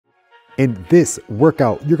In this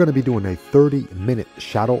workout, you're going to be doing a 30-minute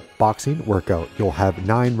shadow boxing workout. You'll have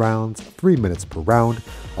 9 rounds, 3 minutes per round.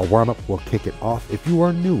 A warm-up will kick it off. If you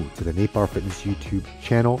are new to the Nate Bauer Fitness YouTube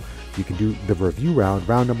channel, you can do the review round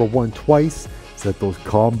number 1 twice, so that those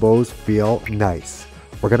combos feel nice.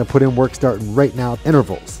 We're going to put in work starting right now.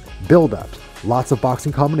 Intervals, build-ups, lots of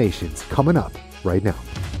boxing combinations coming up right now.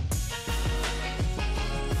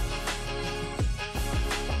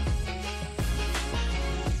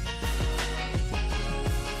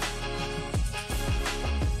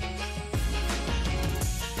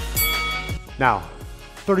 Now,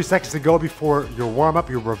 30 seconds to go before your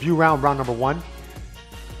warm-up, your review round number 1.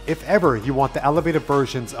 If ever you want the elevated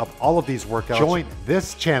versions of all of these workouts, join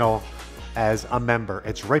this channel as a member.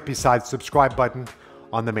 It's right beside the subscribe button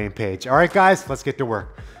on the main page. All right, guys, let's get to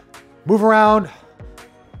work. Move around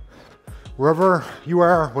wherever you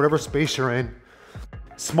are, whatever space you're in.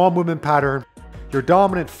 Small movement pattern. Your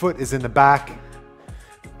dominant foot is in the back,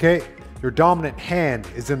 okay? Your dominant hand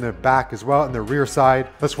is in the back as well, in the rear side.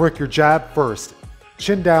 Let's work your jab first.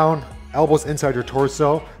 Chin down, elbows inside your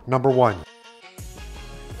torso. Number 1.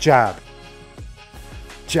 Jab.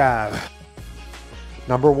 Jab.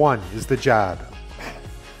 Number 1 is the jab.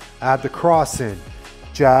 Add the cross in.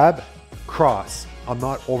 Jab, cross. I'm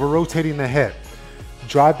not over-rotating the hip.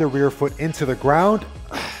 Drive the rear foot into the ground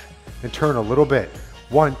and turn a little bit.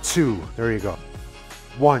 1, 2. There you go.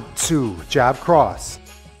 1, 2. Jab, cross.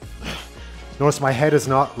 Notice my head is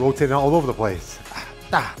not rotating all over the place.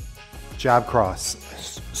 Jab,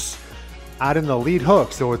 cross. Add in the lead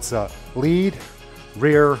hook, so it's a lead,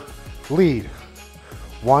 rear, lead.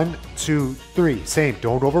 1, 2, 3. Same,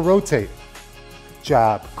 don't over rotate.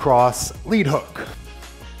 Jab, cross, lead hook.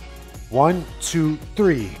 1, 2,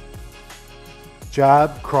 3.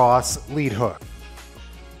 Jab, cross, lead hook.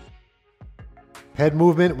 Head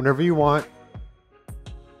movement whenever you want.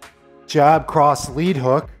 Jab, cross, lead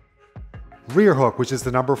hook. Rear hook, which is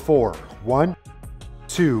the number 4. 1,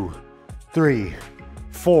 2, 3,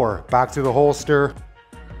 4. Back to the holster.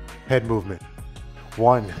 Head movement.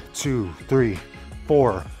 1, 2, 3,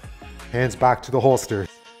 4. Hands back to the holster.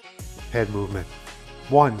 Head movement.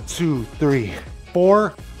 1, 2, 3,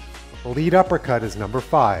 4. Lead uppercut is number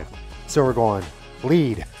 5. So we're going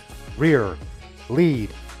lead, rear, lead,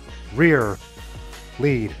 rear,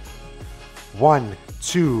 lead. 1,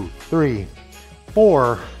 2, 3,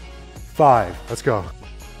 4, 5. Let's go.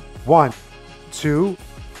 1, 2,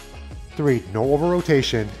 3. No over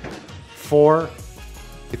rotation. 4.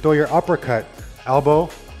 You throw your uppercut, elbow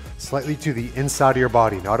slightly to the inside of your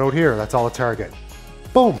body, not out here. That's all a target.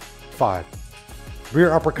 Boom. 5.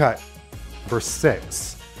 Rear uppercut. Number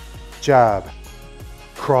 6. Jab.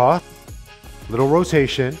 Cross. Little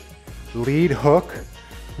rotation. Lead hook.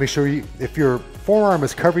 Make sure if your forearm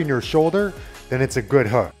is covering your shoulder, then it's a good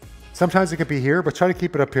hook. Sometimes it could be here, but try to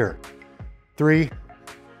keep it up here. 3,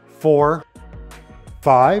 4,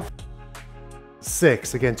 5,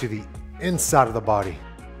 6. Again, to the inside of the body.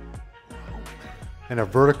 And a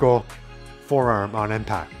vertical forearm on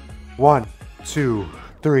impact. 1, 2,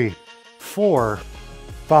 3, 4,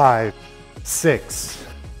 5, 6.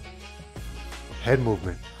 Head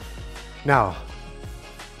movement. Now,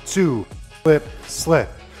 2, slip, slip.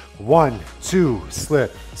 1, 2,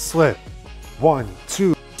 slip, slip. 1,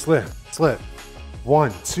 2, slip, slip.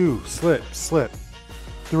 1, 2, slip, slip.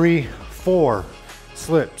 3, 4,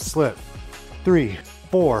 slip, slip. 3,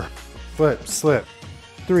 4, slip, slip.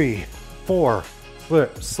 3, 4,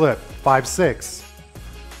 slip, slip. 5, 6.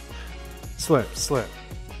 Slip, slip.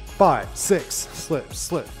 5, 6, slip,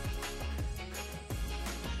 slip.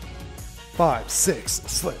 5, 6,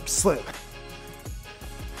 slip, slip.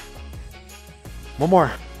 One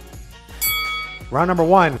more. Round number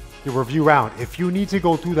 1, your review round. If you need to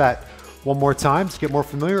go through that one more time to get more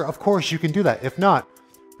familiar, of course you can do that. If not,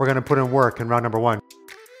 we're gonna put in work in round number 1.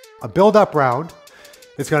 A build-up round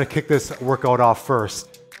is gonna kick this workout off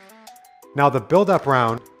first. Now the build-up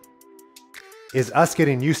round is us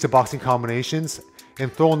getting used to boxing combinations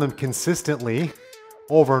and throwing them consistently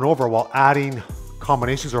over and over while adding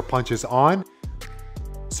combinations or punches on.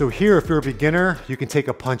 So here, if you're a beginner, you can take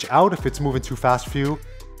a punch out if it's moving too fast for you.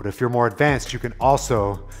 But if you're more advanced, you can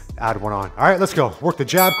also add one on. All right, let's go. Work the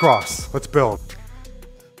jab cross. Let's build.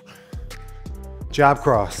 Jab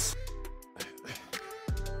cross.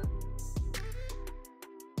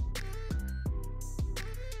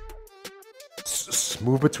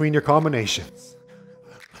 Move between your combinations.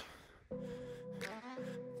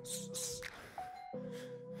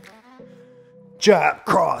 Jab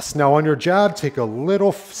cross. Now on your jab, take a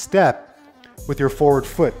little step with your forward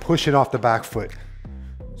foot, pushing off the back foot.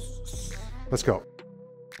 Let's go.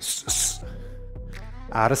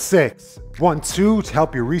 Out of 6. 1, 2 to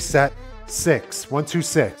help you reset. 6. 1, 2,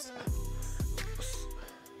 6.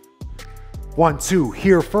 1, 2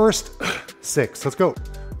 here first. 6. Let's go.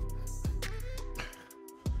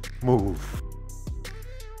 Move.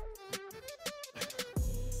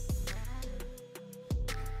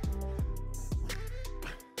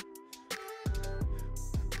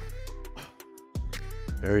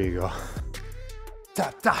 There you go.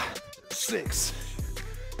 Ta, ta. 6.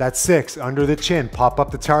 That's 6. Under the chin. Pop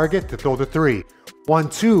up the target to throw the 3. 1,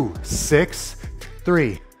 2, 6,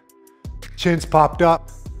 3. Chin's popped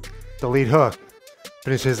up. The lead hook.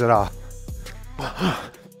 Finishes it off.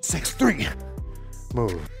 6, 3.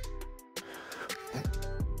 Move.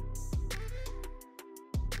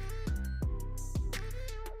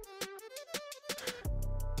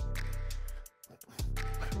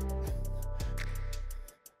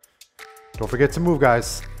 Don't forget to move,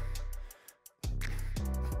 guys.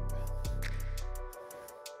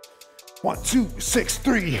 1, 2, 6,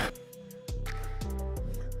 3.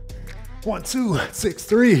 1, 2, 6,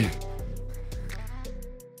 3.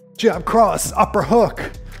 Jab cross, upper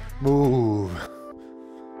hook. Move.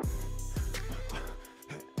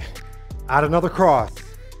 Add another cross.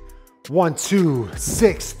 1, 2,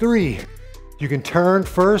 6, 3. You can turn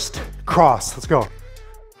first, cross. Let's go.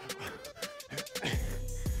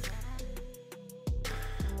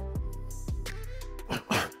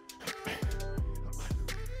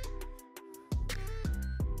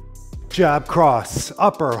 Jab cross,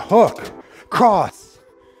 upper hook, cross,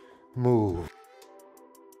 move.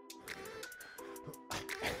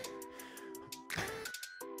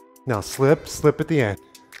 Now slip, slip at the end.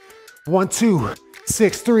 1, 2,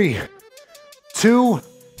 6, 3, 2,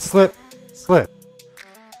 slip, slip.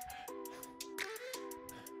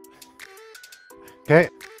 Okay.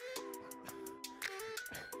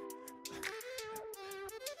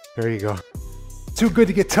 There you go. Too good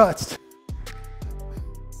to get touched.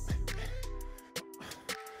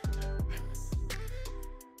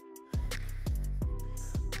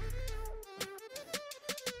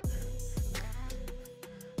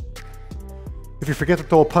 If you forget to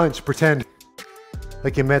throw a punch, pretend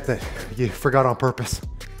like you meant that you forgot on purpose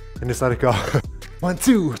and just let it go. 1,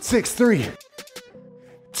 2, 6, 3,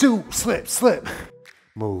 2, slip, slip,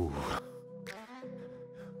 move.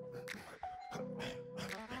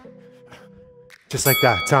 Just like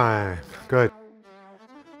that, time, good.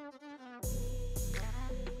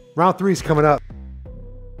 Round 3 is coming up.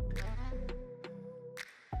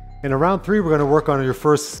 In round 3, we're gonna work on your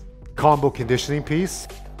first combo conditioning piece,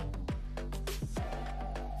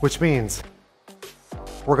 which means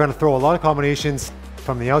we're gonna throw a lot of combinations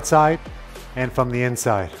from the outside and from the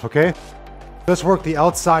inside, okay? Let's work the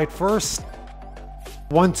outside first.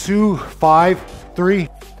 1, 2, 5, 3.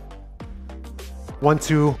 1,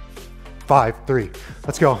 2, 5, 3.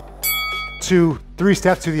 Let's go. 2, 3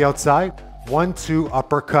 steps to the outside. 1, 2,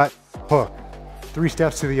 uppercut, hook. 3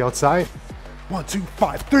 steps to the outside. 1, 2,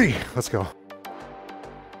 5, 3. Let's go.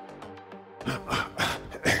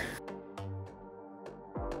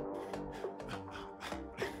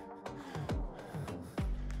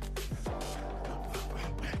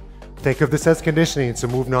 Think of this as conditioning, so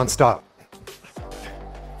move non-stop.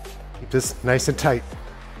 Keep this nice and tight.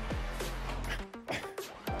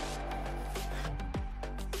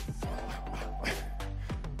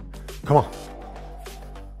 Come on.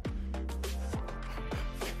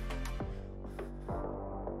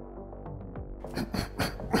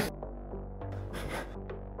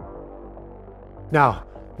 Now,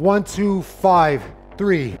 1, 2, 5,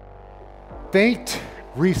 3. Feint,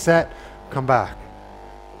 reset, come back.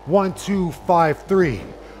 1, 2, 5, 3.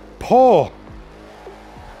 Pull.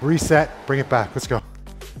 Reset, bring it back. Let's go.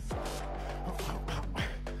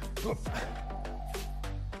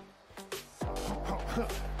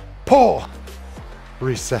 Pull.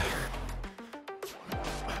 Reset.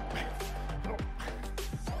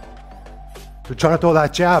 You're trying to throw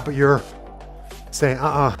that jab, but you're saying,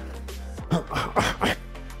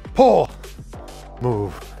 Pull.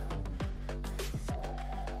 Move.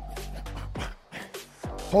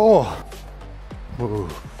 Pull.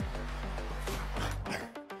 Move.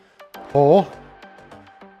 Pull.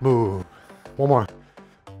 Move. One more.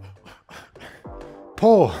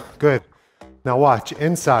 Pull. Good. Now watch.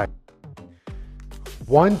 Inside.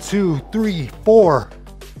 1, 2, 3, 4.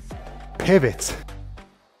 Pivots.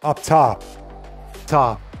 Up top.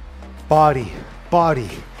 Top. Body. Body.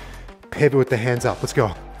 Pivot with the hands up. Let's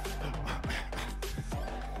go.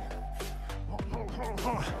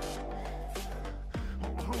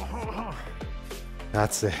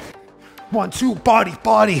 That's it. 1, 2, body,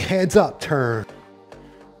 body, hands up, turn.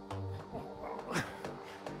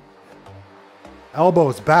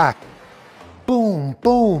 elbows back. Boom,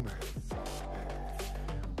 boom.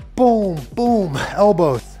 Boom, boom,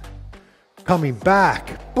 elbows. Coming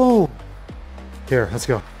back, boom. Here, let's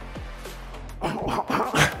go.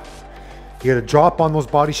 You gotta drop on those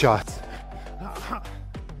body shots.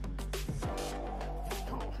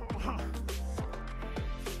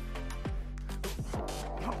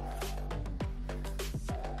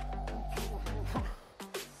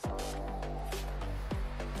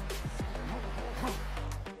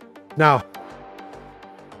 Now,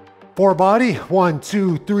 4 body, 1,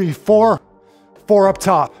 2, 3, 4. 4 up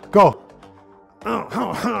top, go.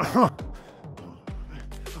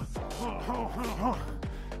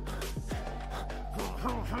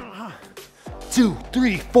 2,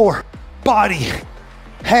 3, 4, body,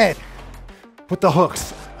 head, with the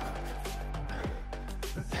hooks.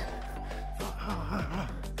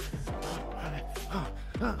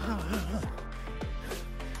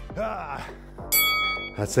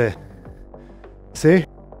 That's it. See?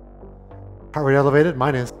 Heart rate elevated,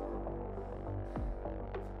 mine is.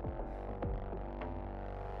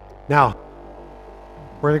 Now,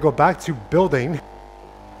 we're gonna go back to building.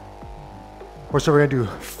 So we're gonna do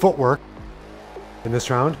footwork in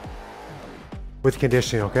this round with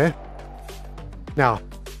conditioning, okay? Now,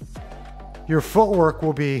 your footwork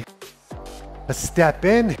will be a step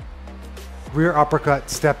in, rear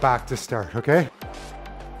uppercut, step back to start, okay?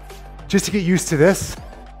 Just to get used to this,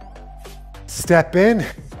 step in,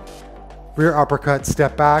 rear uppercut,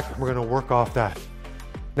 step back. We're gonna work off that.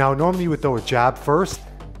 Now, normally you would throw a jab first,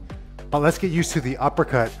 but let's get used to the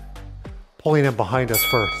uppercut, pulling in behind us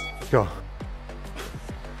first. Let's go.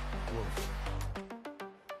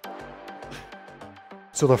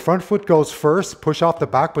 So the front foot goes first, push off the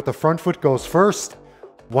back, but the front foot goes first,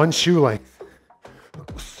 1 shoe length.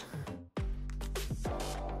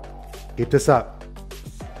 Keep this up.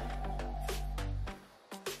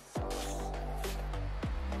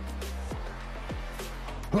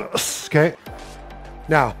 Okay,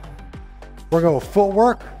 now we're going to go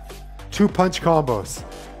footwork, 2 punch combos.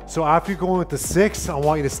 So after you're going with the 6, I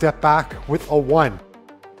want you to step back with a 1.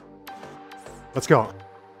 Let's go.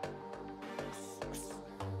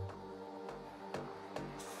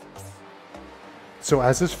 So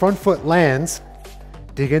as this front foot lands,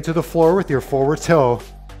 dig into the floor with your forward toe,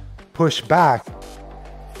 push back,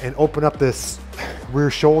 and open up this rear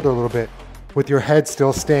shoulder a little bit with your head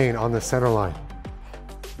still staying on the center line.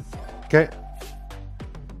 Okay.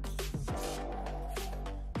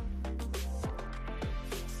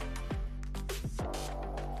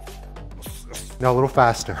 Now a little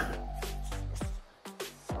faster.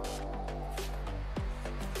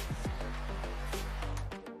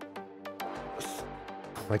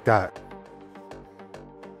 Like that.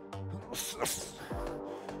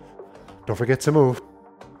 Don't forget to move.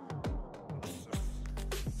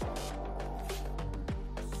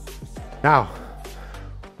 Now,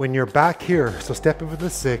 when you're back here, so step in with the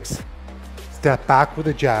 6, step back with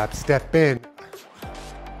a jab, step in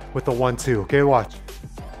with the 1, 2. Okay, watch.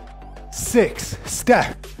 6,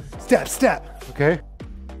 step, step, step. Okay?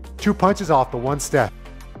 2 punches off the 1 step.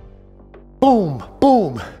 Boom,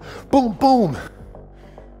 boom, boom, boom.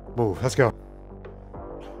 Move, let's go.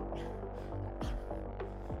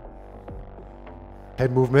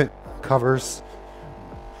 Head movement, covers.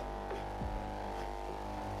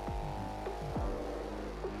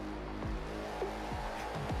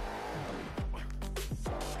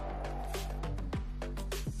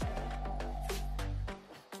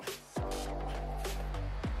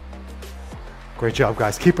 Great job,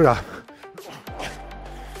 guys. Keep it up.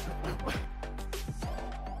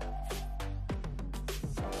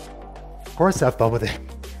 Of course, have fun with it.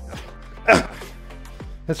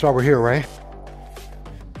 That's why we're here, right?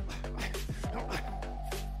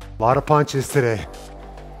 A lot of punches today.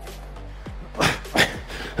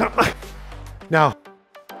 Now,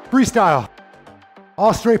 freestyle.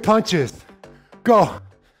 All straight punches. Go.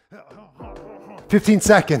 15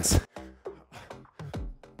 seconds.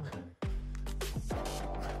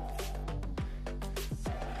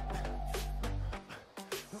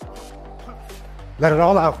 Let it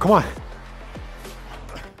all out. Come on.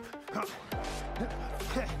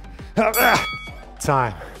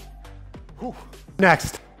 Time.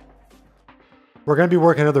 Next, we're going to be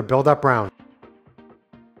working another build-up round.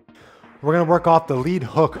 We're going to work off the lead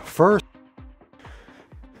hook first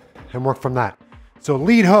and work from that. So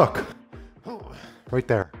lead hook, right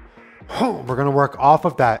there. We're going to work off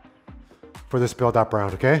of that for this build-up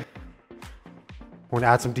round, okay? We're going to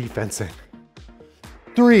add some defense in.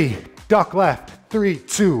 3, duck left, 3,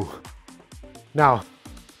 2. Now,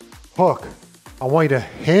 hook. I want you to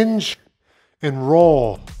hinge and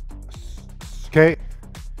roll. Okay.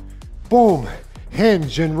 Boom.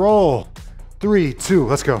 Hinge and roll. 3, 2,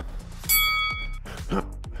 let's go.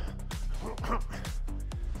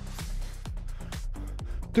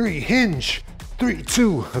 Three, hinge. 3,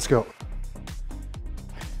 2, let's go.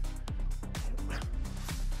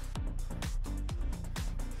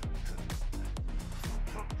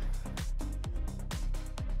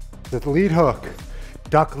 The lead hook.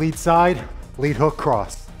 Duck lead side, lead hook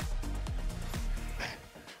cross.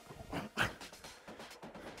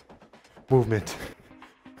 Movement.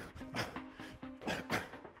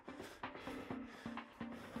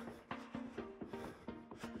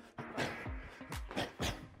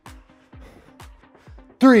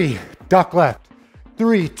 Three, duck left.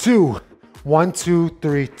 3, 2, 1, 2,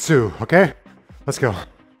 3, 2. Okay? Let's go.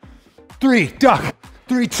 3, duck.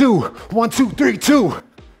 3, 2, 1, 2, 3, 2.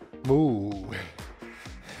 Move.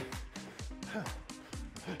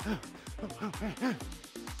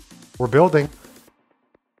 We're building.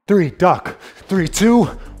 3, duck. 3, 2,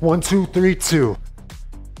 1, 2, 3, 2.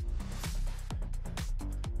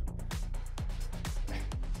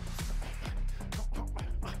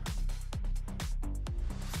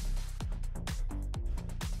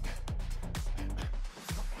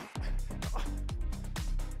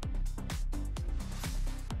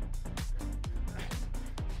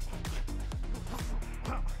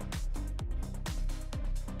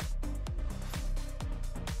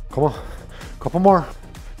 Come on, couple more.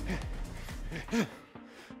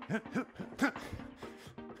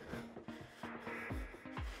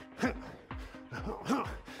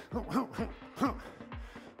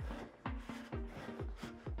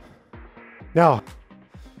 Now,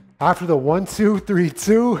 after the 1, 2, 3,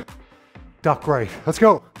 2, duck right. Let's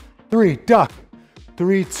go. 3, duck.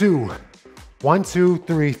 3, 2. 1, 2,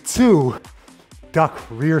 3, 2. Duck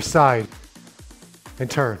rear side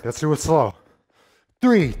and turn. Let's do it slow.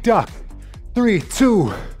 3, duck. 3,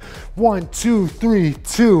 2. 1, 2, 3,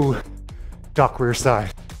 2. Duck rear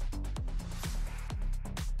side.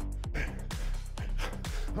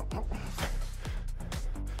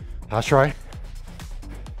 Last right.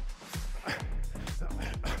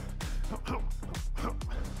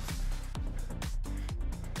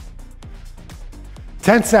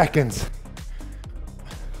 Ten seconds.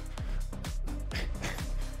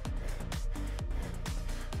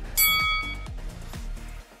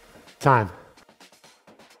 Time.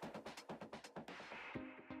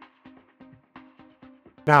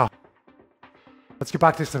 Now, let's get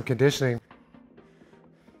back to some conditioning.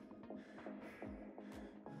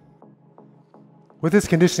 With this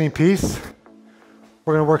conditioning piece,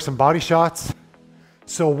 we're gonna work some body shots.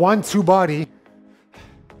 So 1, 2 body,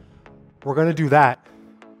 we're gonna do that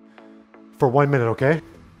for 1 minute, okay?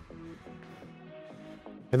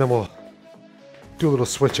 And then we'll do a little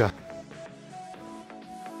switch up.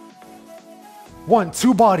 1,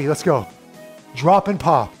 2 body, let's go. Drop and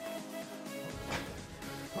pop.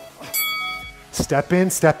 Step in,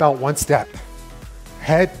 step out, 1 step.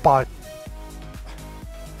 Head, body.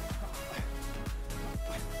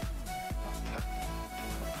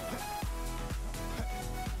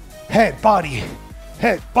 Head, body,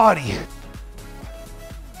 head, body.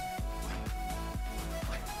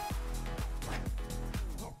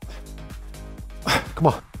 Come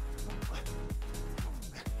on.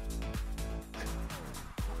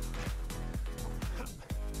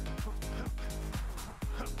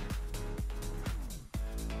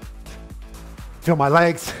 Feel my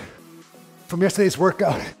legs from yesterday's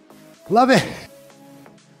workout. Love it.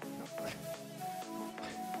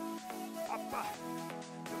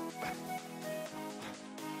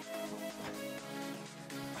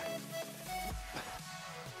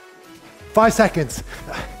 Five seconds.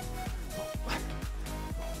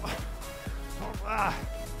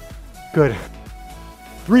 Good.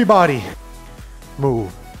 3 body.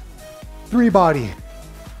 Move. 3 body.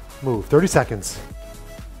 Move. 30 seconds.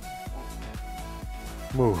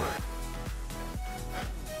 Move.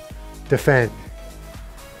 Defend.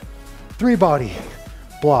 3 body.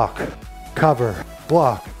 Block. Cover.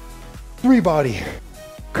 Block. 3 body.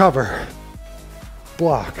 Cover.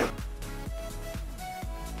 Block.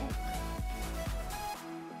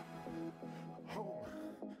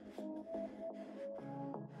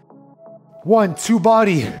 One, 2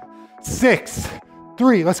 body. 6,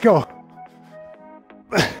 3, let's go.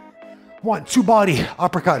 1, 2 body.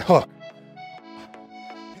 Uppercut, hook.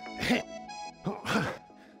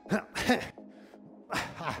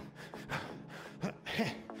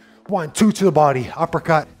 1, 2 to the body.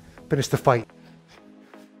 Uppercut. Finish the fight.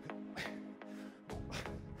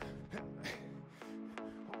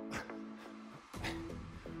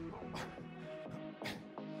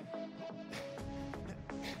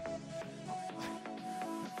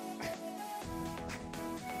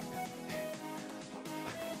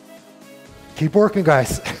 Keep working,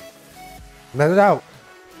 guys. Let it out.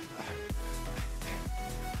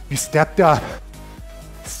 You stepped up.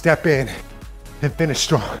 Step in and finish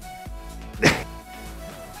strong.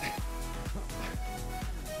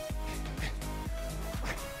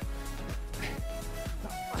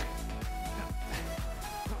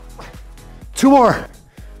 Two more.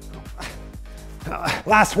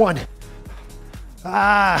 Last one.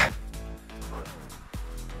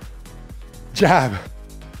 Jab.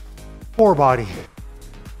 Four body.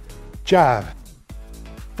 Jab.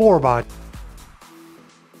 Four body.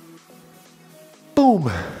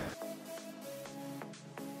 Boom.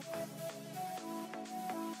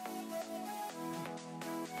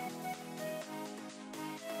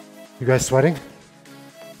 You guys sweating?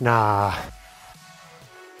 Nah.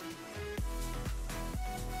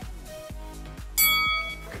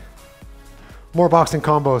 More boxing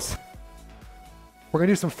combos. We're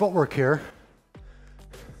gonna do some footwork here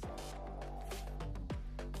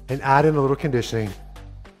and add in a little conditioning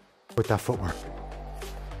with that footwork.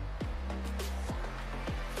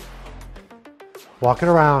 Walking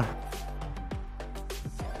around.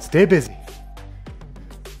 Stay busy.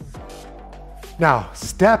 Now,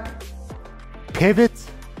 step, pivot,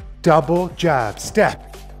 double jab.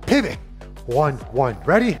 Step, pivot. 1, 1.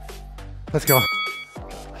 Ready? Let's go.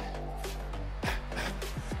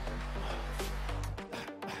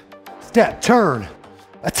 Step, turn,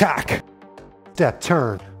 attack. Step,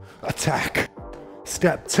 turn, attack.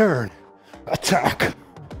 Step, turn, attack.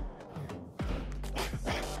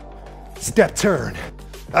 Step, turn,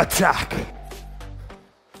 attack.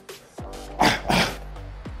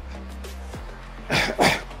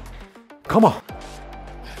 Come on.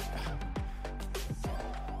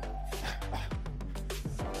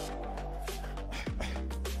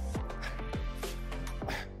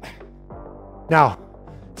 Now,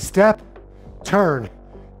 step, turn,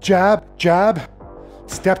 jab, jab,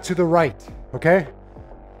 step to the right, okay?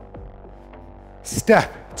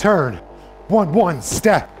 Step, turn, 1, 1,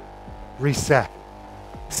 step, reset.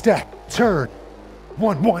 Step, turn,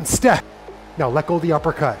 1, 1, step. Now let go of the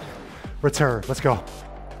uppercut. Return, let's go.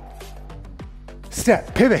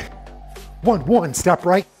 Step, pivot, 1, 1, step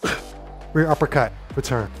right, rear uppercut,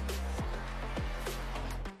 return.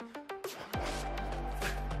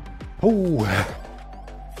 Oh.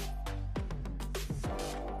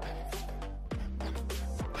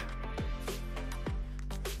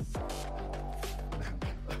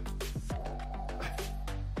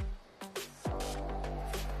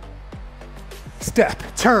 Step,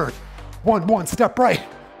 turn, 1, 1, step right,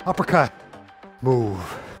 uppercut,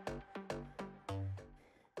 move.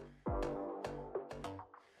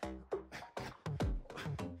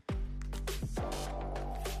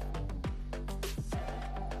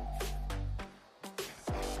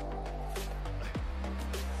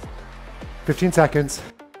 "15 seconds.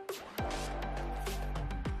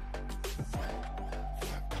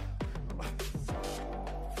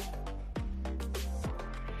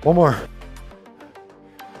 One more.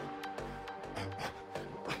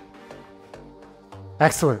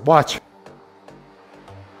 Excellent, watch.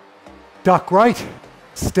 Duck right,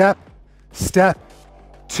 step, step,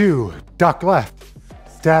 2, duck left,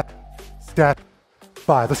 step, step,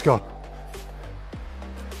 5, let's go.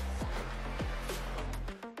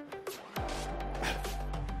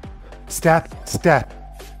 Step, step,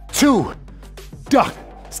 2, duck,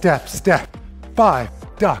 step, step, 5,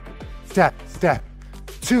 duck, step, step,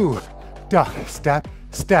 2, duck, step,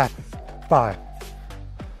 step, 5.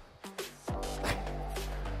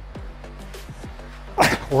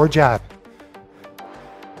 Or jab.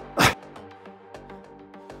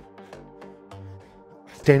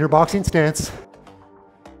 Stay in your boxing stance.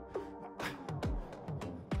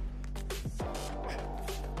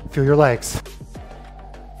 Feel your legs.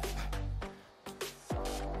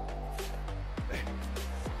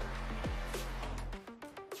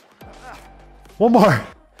 One more.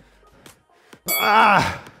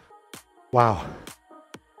 Wow.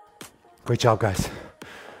 Great job, guys.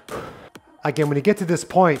 Again, when you get to this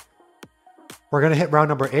point, we're gonna hit round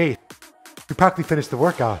number 8. We practically finished the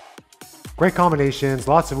workout. Great combinations,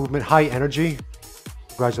 lots of movement, high energy.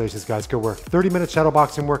 Congratulations, guys, good work. 30-minute shadow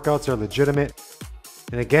boxing workouts are legitimate.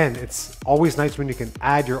 And again, it's always nice when you can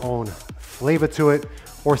add your own flavor to it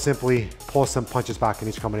or simply pull some punches back in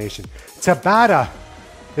each combination. Tabata,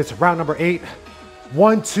 it's round number 8.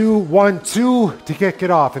 1, 2, 1, 2 to kick it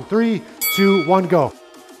off. And 3, 2, 1, go.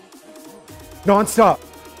 Non-stop.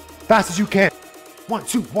 Fast as you can. 1,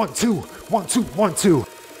 2, 1, 2, 1, 2, 1, 2.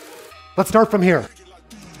 Let's start from here.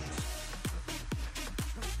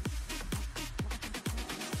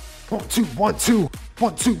 One, two, 1, 2,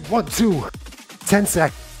 1, 2, 1, 2. 10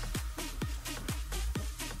 seconds.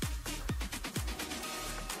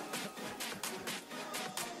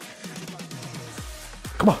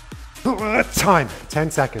 Time,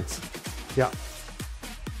 10 seconds. Yeah.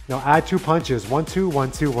 Now add 2 punches. 1, 2,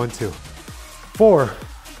 1, 2, 1, 2. 4,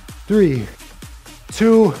 3,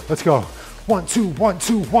 2, let's go. 1, 2, 1,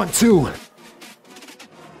 2, 1, 2.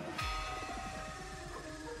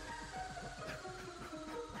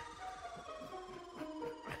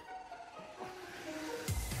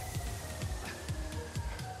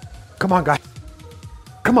 Come on, guys.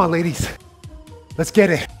 Come on, ladies. Let's get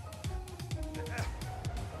it.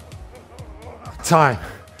 Time.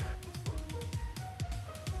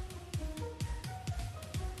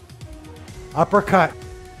 Uppercut,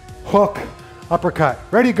 hook, uppercut.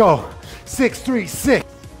 Ready, go. 6, 3, 6.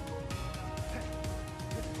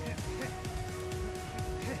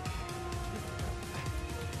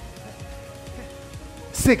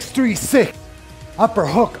 6, 3, 6. Upper,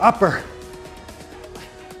 hook, upper.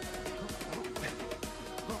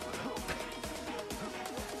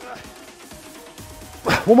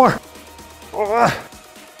 One more.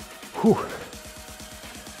 Whew.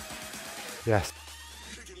 Yes.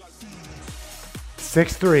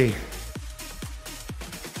 6, 3.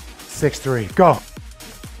 6, 3. Go.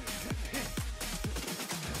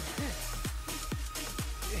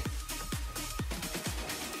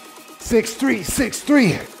 Six, 3, 6,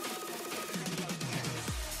 3.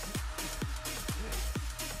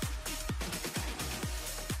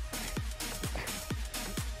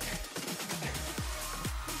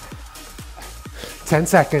 Ten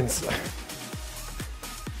seconds.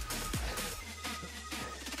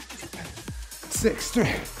 6, 3.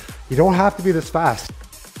 You don't have to be this fast,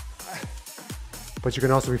 but you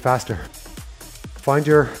can also be faster. Find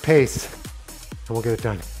your pace and we'll get it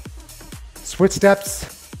done. Switch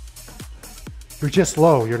steps. You're just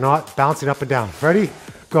low. You're not bouncing up and down. Ready?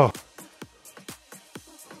 Go.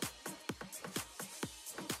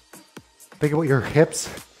 Think about your hips.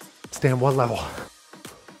 Stay on one level.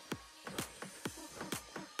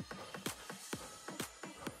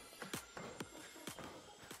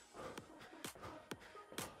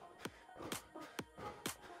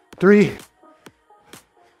 Three,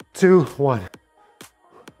 2, 1.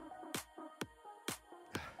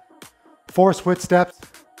 4 switch steps,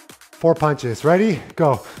 4 punches. Ready?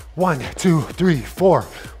 Go. 1, 2, 3, 4.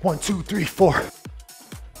 1, 2, 3, 4.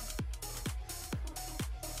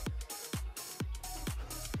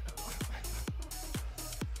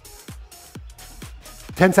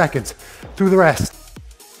 Ten seconds. Through the rest.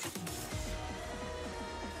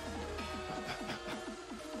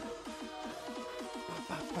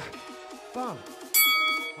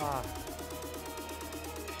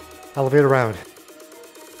 Elevate around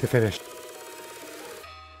to finish.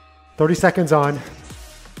 30 seconds on,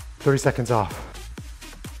 30 seconds off.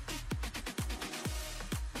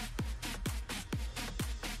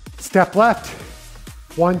 Step left,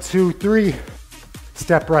 1, 2, 3.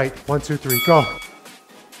 Step right, 1, 2, 3, go.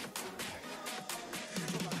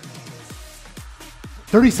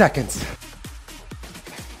 30 seconds.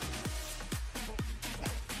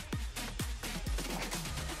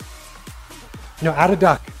 Now add a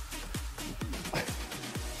duck.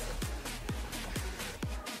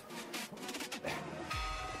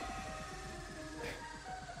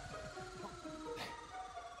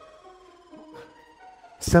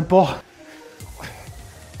 Simple,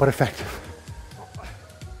 but effective.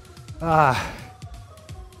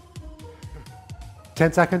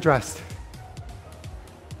 10 seconds rest.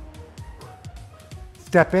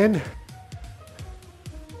 Step in,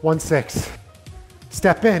 1, 6.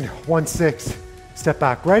 Step in, 1, 6. Step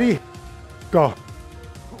back, ready? Go.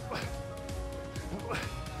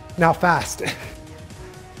 Now fast.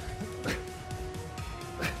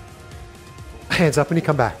 Hands up when you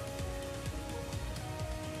come back.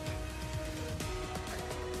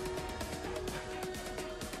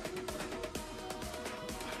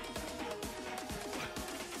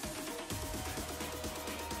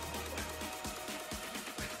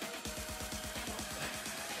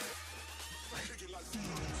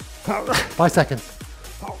 Five seconds.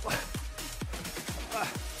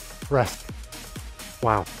 Rest.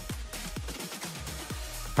 Wow.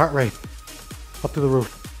 Heart rate up to the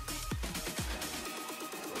roof.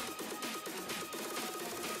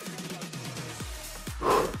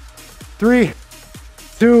 3,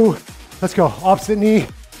 2, let's go. Opposite knee,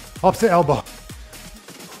 opposite elbow.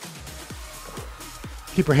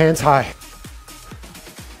 Keep your hands high.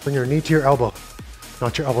 Bring your knee to your elbow,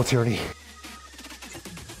 not your elbow to your knee.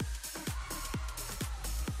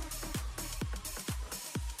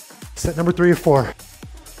 Set number 3 or 4.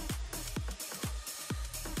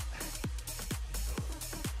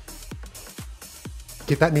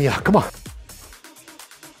 Get that knee up, come on.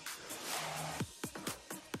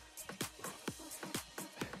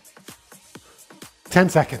 10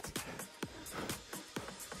 seconds.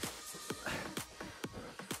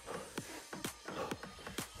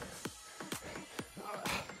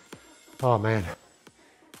 Oh man.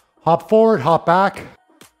 Hop forward, hop back.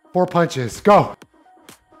 4 punches, go.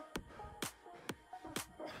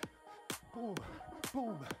 Boom,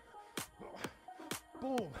 boom,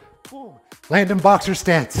 boom, boom. Land in boxer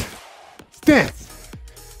stance. Stance.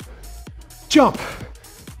 Jump.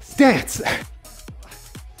 Stance.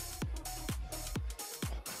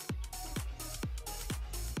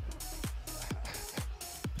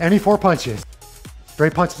 Any 4 punches.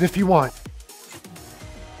 Straight punches if you want.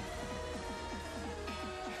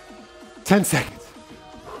 10 seconds.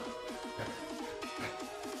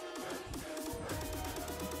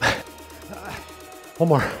 One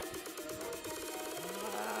more.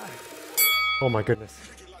 Oh my goodness.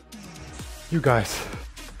 You guys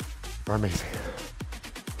are amazing.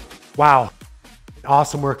 Wow.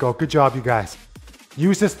 Awesome workout. Good job, you guys.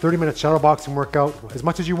 Use this 30-minute shadow boxing workout as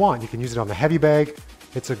much as you want. You can use it on the heavy bag.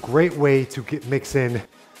 It's a great way to mix in a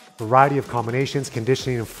variety of combinations,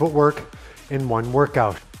 conditioning, and footwork in one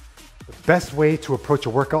workout. The best way to approach a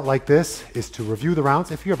workout like this is to review the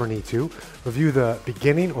rounds if you ever need to, review the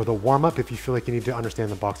beginning or the warm-up if you feel like you need to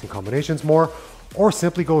understand the boxing combinations more, or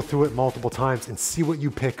simply go through it multiple times and see what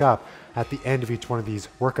you pick up at the end of each one of these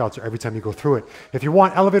workouts or every time you go through it. If you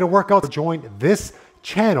want elevated workouts, join this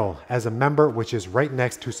channel as a member, which is right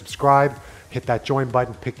next to subscribe. Hit that join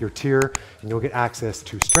button, pick your tier, and you'll get access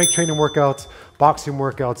to strength training workouts, boxing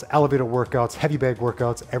workouts, elevated workouts, heavy bag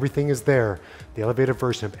workouts. Everything is there. The elevated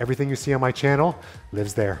version of everything you see on my channel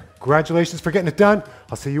lives there. Congratulations for getting it done.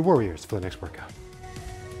 I'll see you warriors for the next workout.